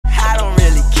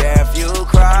you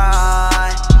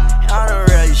cry. On the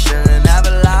real, you shouldn't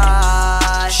ever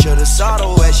lie. Should've saw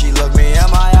the way she looked me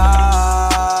in my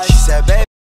eyes. She said, baby.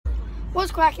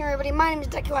 What's cracking, everybody? My name is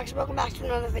Decky Wax. Welcome back to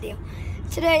another video.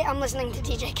 Today I'm listening to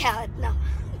DJ Khaled. No,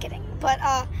 I'm kidding. But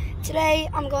today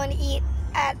I'm going to eat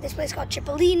at this place called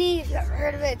Cipollini. If you've ever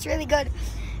heard of it, it's really good.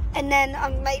 And then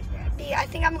I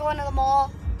think I'm going to the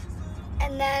mall.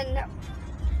 And then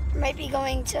might be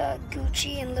going to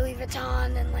Gucci and Louis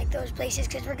Vuitton and like those places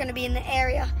because we're going to be in the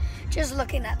area just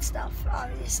looking at stuff.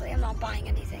 Obviously, I'm not buying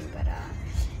anything, but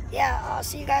yeah, I'll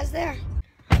see you guys there.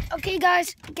 Okay,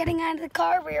 guys, getting out of the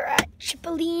car. We're at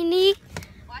Cipollini,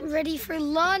 ready for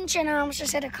lunch, and I almost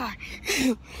just hit a car.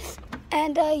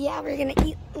 And yeah, we're gonna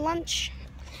eat lunch.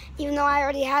 Even though I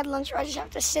already had lunch, I just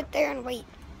have to sit there and wait.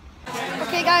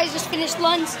 Okay, guys, just finished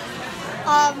lunch.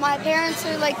 My parents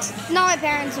are like, not my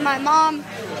parents, my mom,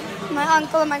 my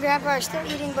uncle, and my grandpa are still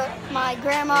eating, but my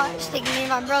grandma is taking me and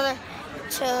my brother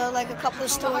to like a couple of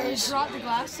stores. You dropped the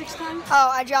glass 6 times? Oh,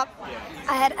 I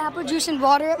had apple juice and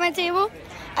water at my table.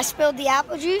 I spilled the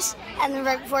apple juice, and then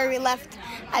right before we left,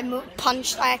 I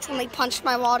accidentally punched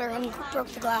my water and broke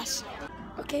the glass.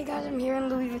 Okay, guys, I'm here in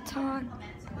Louis Vuitton.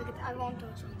 Look at that. I want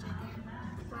those ones right there.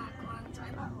 The black ones.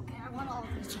 I want all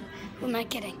of these. Who am I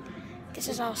kidding? This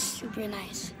is all super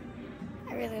nice.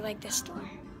 I really like this store.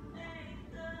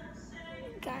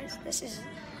 Guys, this is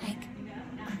like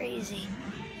crazy.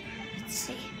 Let's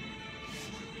see.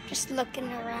 Just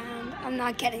looking around. I'm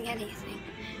not getting anything.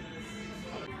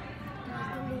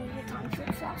 The Louis Vuitton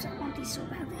flip-flops. I want these so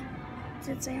badly. Does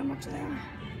it say how much they are?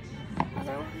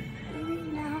 Although, maybe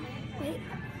no. Wait.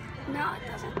 No, it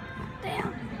doesn't.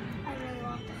 Damn. I really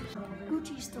want those.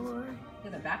 Gucci store.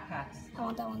 Yeah, the backpacks. I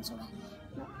want that one so bad.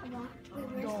 No, I want. Wait,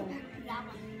 where's the back? That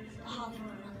one. The Hollywood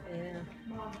one. Yeah.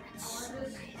 That's so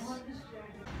nice.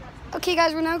 Okay,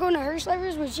 guys, we're now going to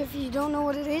Hirschlevers, which, if you don't know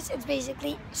what it is, it's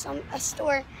basically a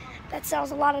store that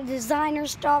sells a lot of designer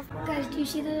stuff. Guys, do you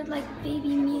see the like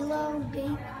baby Milo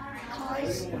big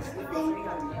cars thing?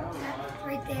 That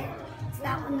right there. It's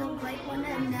that one, the white one,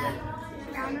 and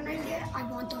the brown one right there. I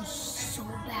want those so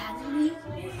badly,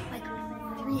 like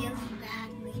really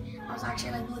badly. I was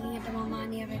actually like looking at them online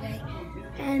the other day,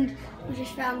 and we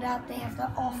just found out they have the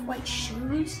off-white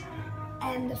shoes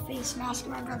and the face mask.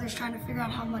 My brother's trying to figure out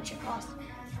how much it costs,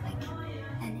 like,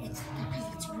 and it's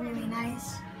because it's really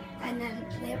nice. And then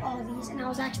they have all these, and I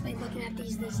was actually looking at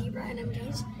these, the zebra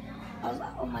NMDs. I was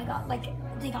like, oh my god, like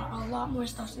they got a lot more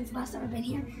stuff since last time I've been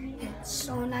here. It's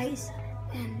so nice,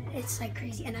 and it's like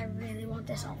crazy. And I really want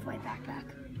this off-white backpack.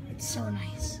 It's so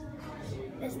nice.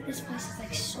 This place is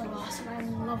like so awesome. I'm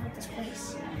in love with this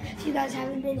place. If you guys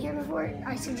haven't been here before,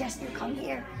 I suggest you come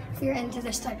here if you're into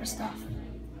this type of stuff.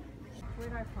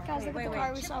 Guys, look at the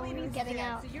car we saw when we were getting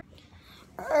out.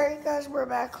 Alright, guys, we're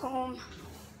back home.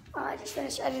 I just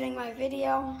finished editing my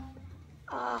video.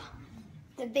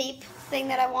 The vape thing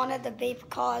that I wanted, the Vape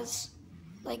Cause,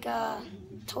 like a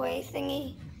toy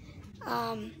thingy,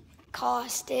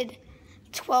 costed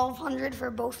 $1,200 for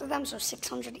both of them, so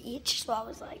 $600 each. So I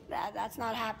was like, that's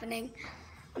not happening.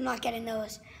 I'm not getting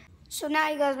those. So now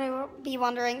you guys may be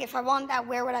wondering, if I want that,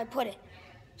 where would I put it?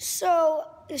 So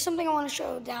there's something I want to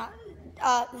show down.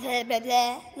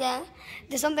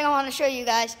 There's something I want to show you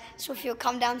guys. So if you'll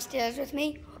come downstairs with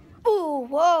me. Ooh,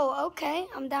 whoa, okay,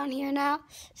 I'm down here now.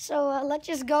 So let's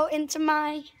just go into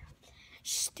my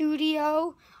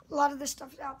studio. A lot of the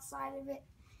stuff's outside of it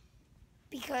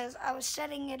because I was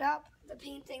setting it up, the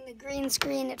painting, the green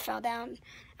screen, it fell down,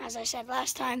 as I said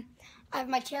last time. I have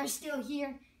my chair still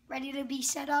here, ready to be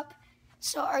set up.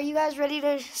 So are you guys ready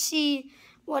to see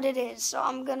what it is? So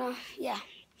I'm gonna, yeah,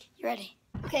 you ready?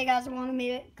 Okay, guys, I want to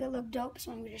make it look dope,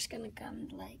 so I'm just gonna come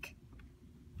like,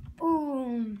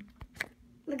 boom.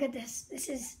 Look at this. This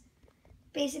is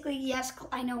basically, yes,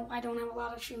 I know I don't have a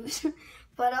lot of shoes,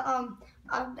 but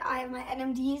I have my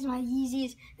NMDs, my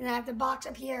Yeezys, and then I have the box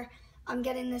up here. I'm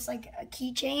getting this like a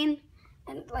keychain,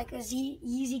 and like a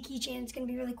Yeezy keychain. It's gonna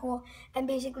be really cool. And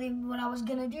basically, what I was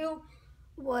gonna do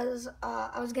was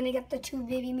I was gonna get the 2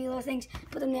 baby Milo things,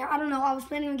 put them there. I don't know. I was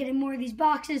planning on getting more of these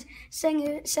boxes, setting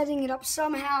it up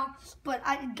somehow, but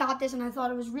I got this, and I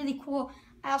thought it was really cool.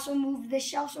 I also moved this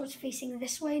shelf so it's facing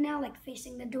this way now, like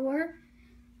facing the door,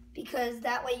 because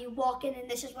that way you walk in and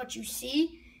this is what you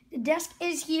see. The desk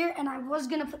is here, and I was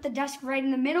gonna put the desk right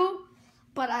in the middle,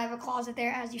 but I have a closet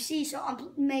there, as you see,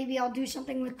 so maybe I'll do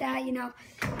something with that, you know.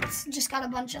 It's just got a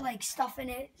bunch of like stuff in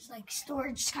it, it's like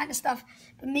storage kind of stuff,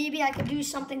 but maybe I could do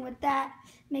something with that,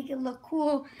 make it look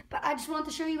cool. But I just wanted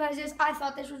to show you guys this. I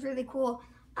thought this was really cool.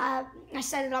 I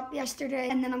set it up yesterday,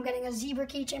 and then I'm getting a zebra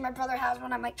keychain. My brother has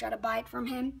one. I might try to buy it from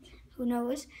him. Who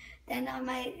knows? Then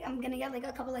I'm gonna get like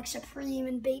a couple like Supreme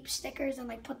and Bape stickers and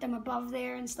like put them above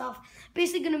there and stuff.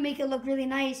 Basically gonna make it look really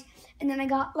nice. And then I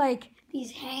got like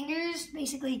these hangers,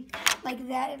 basically like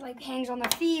that. It like hangs on the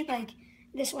feet, like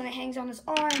this one it hangs on his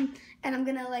arm. And I'm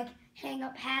gonna like hang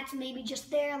up hats maybe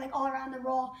just there, like all around the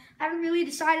wall. I haven't really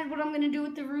decided what I'm gonna do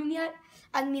with the room yet.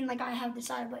 I mean, like I have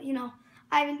decided, but you know,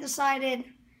 I haven't decided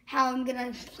how I'm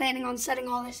planning on setting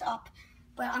all this up.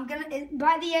 But I'm gonna,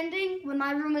 by the ending, when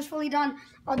my room is fully done,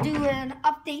 I'll do an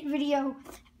update video,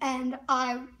 and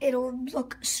it'll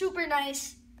look super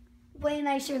nice, way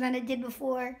nicer than it did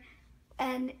before,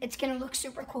 and it's gonna look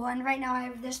super cool. And right now I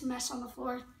have this mess on the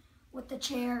floor with the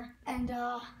chair, and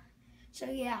so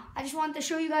yeah, I just wanted to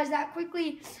show you guys that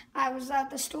quickly. I was at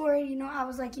the store, you know, I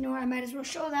was like, you know what, I might as well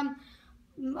show them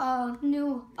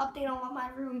new update on what my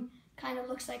room kind of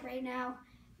looks like right now.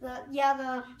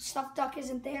 The stuffed duck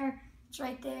isn't there. It's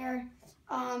right there.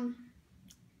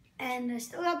 And I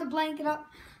still got the blanket up.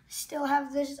 Still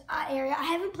have this area. I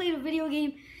haven't played a video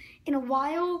game in a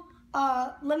while.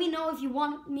 Let me know if you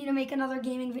want me to make another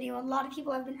gaming video. A lot of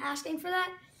people have been asking for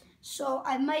that. So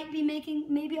I might be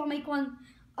maybe I'll make one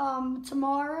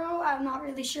tomorrow. I'm not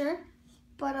really sure.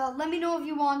 But let me know if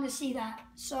you want to see that.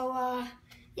 So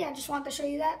yeah, I just wanted to show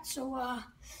you that. So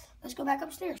let's go back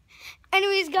upstairs.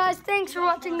 Anyways, guys, thanks for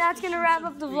watching. That's going to wrap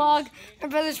up the vlog. My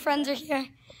brother's friends are here.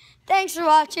 Thanks for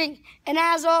watching. And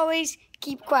as always,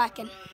 keep quacking.